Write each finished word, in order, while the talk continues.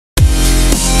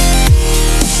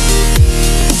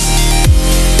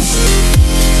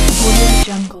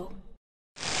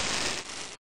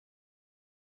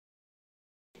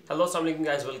Hello, assalamualaikum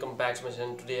guys, welcome back to my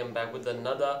channel. Today I'm back with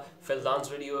another Fildan's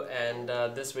video, and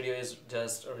this video is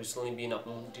just recently been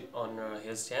uploaded on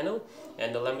his channel.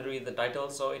 And let me read the title.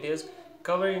 So it is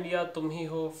Cover India Tum Hi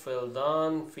Ho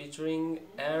Fildan featuring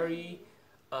Erie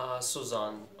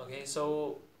Suzan. Okay,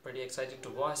 so pretty excited to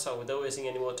watch. So without wasting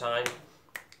any more time,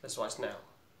 let's watch now.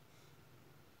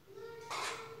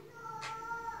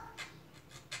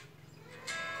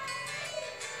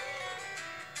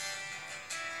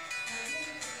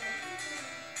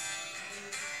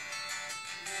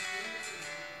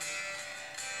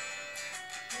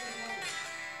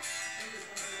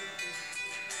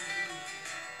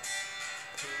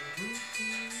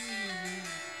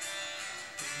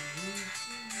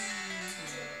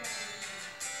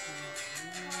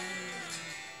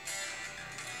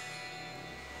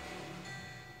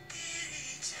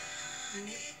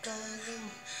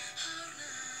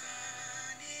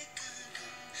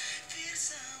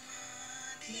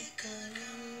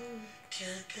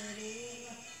 क्या करे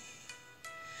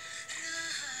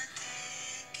रात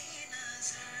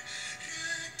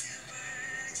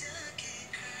भर जाके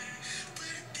कर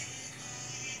पर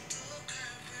तेरी तो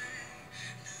खबर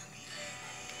ना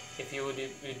मिले. If you would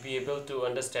be able to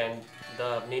understand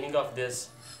the meaning of this,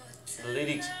 the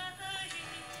lyrics,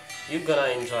 you're gonna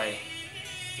enjoy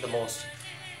the most.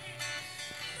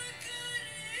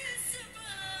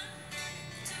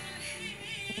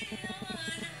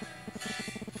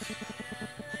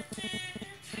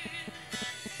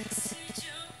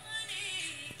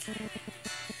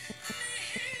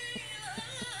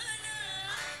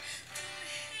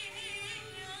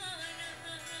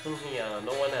 Yeah,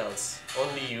 no one else,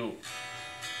 only you.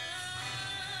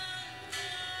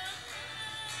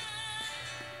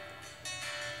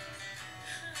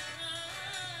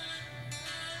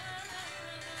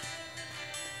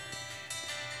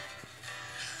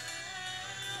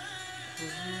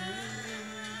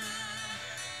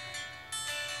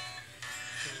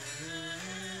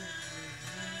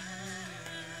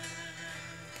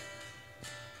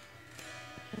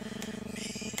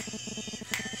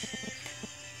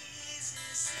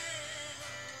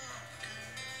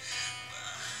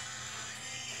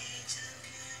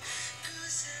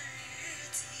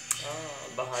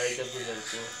 बहारें जब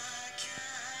गुजरती हैं.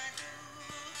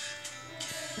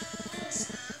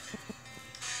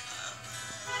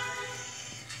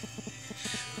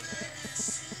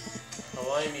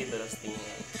 हवाएं भी बरसती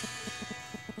हैं.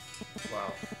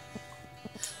 Wow,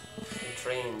 it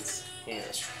rains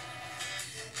here.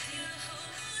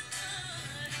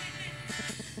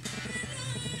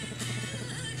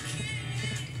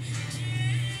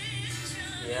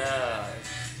 Yeah,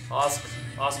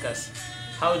 ask us.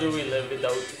 How do we live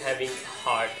without having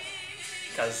heart?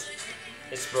 Because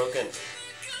it's broken.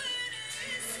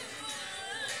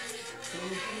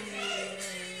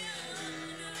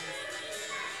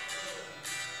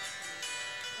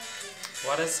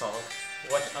 What a song.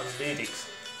 What a lyrics.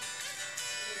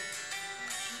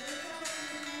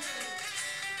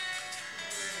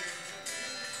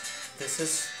 This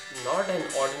is not an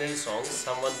ordinary song.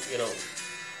 Someone,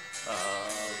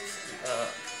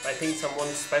 I think someone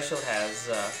special has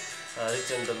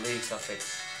written the lyrics of it.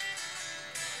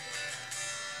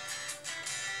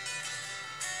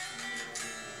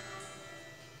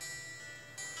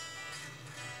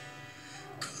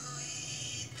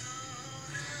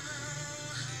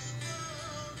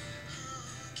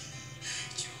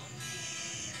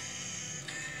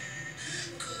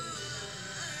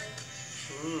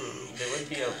 There would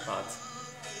be a path.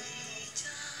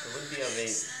 There would be a way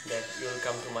that you will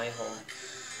come to my home.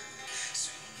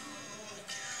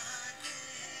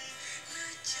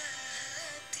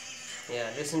 Yeah,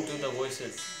 listen to the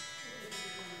voices,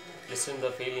 listen to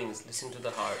the feelings, listen to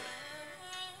the heart.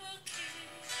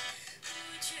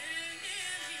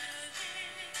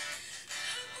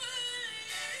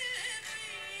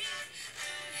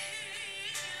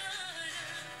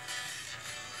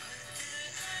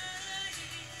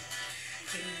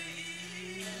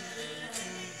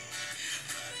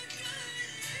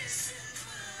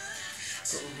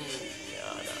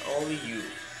 Only you.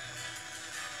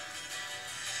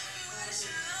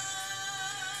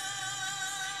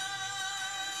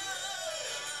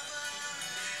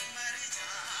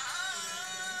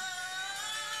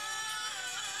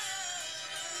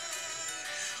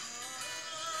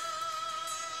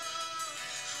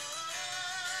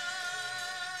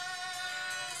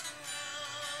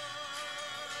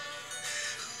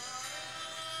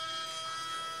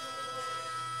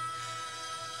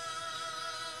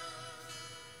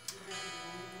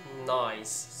 Nice,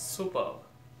 superb.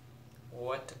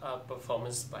 What a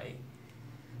performance by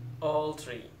all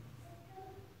three.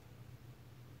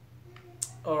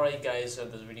 Alright guys, so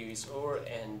this video is over,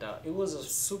 and it was a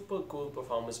super cool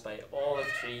performance by all of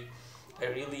three. I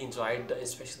really enjoyed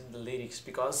especially the lyrics,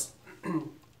 because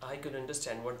I could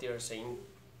understand what they are saying.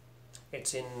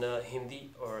 It's in Hindi,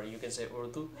 or you can say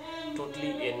Urdu,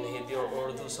 totally in Hindi or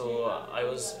Urdu, so I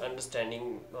was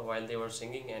understanding while they were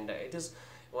singing, and it is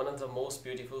one of the most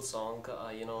beautiful song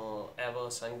ever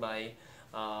sung by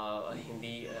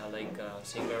Hindi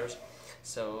singers.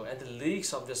 So, and the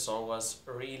lyrics of this song was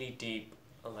really deep,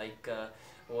 like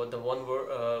the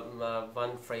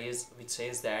one phrase which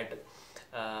says that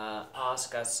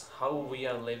ask us how we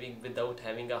are living without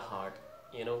having a heart,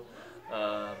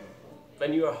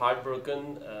 when you are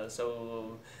heartbroken,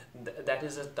 that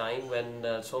is a time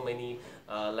when so many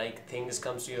things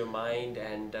comes to your mind,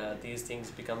 and these things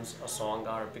becomes a song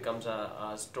or becomes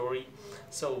a story.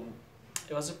 So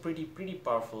it was a pretty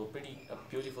powerful,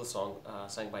 beautiful song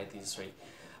sung by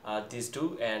these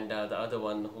two, and the other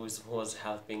one who was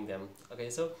helping them. Okay,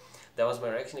 so that was my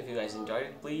reaction. If you guys enjoyed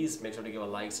it, please make sure to give a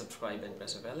like, subscribe, and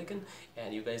press a bell icon.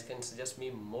 And you guys can suggest me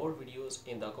more videos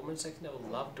in the comment section. I would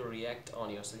love to react on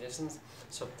your suggestions.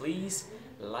 So please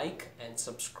like and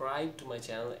subscribe to my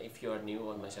channel if you are new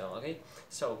on my channel. Okay,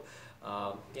 so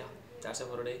yeah, that's it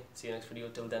for today. See you next video.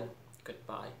 Till then,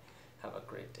 goodbye. Have a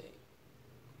great day.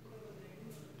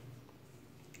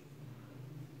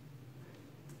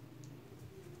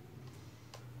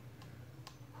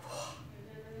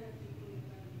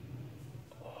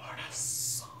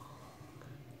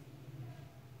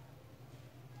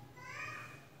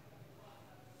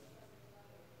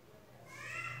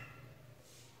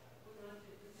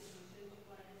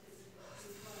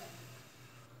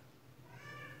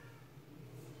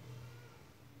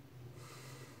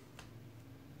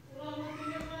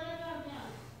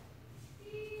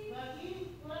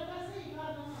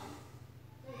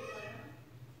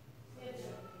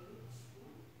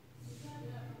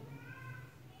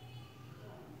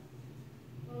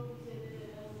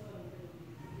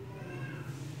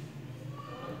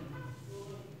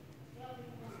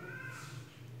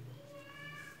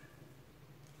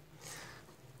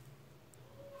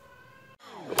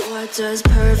 What does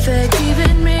perfect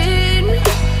even mean?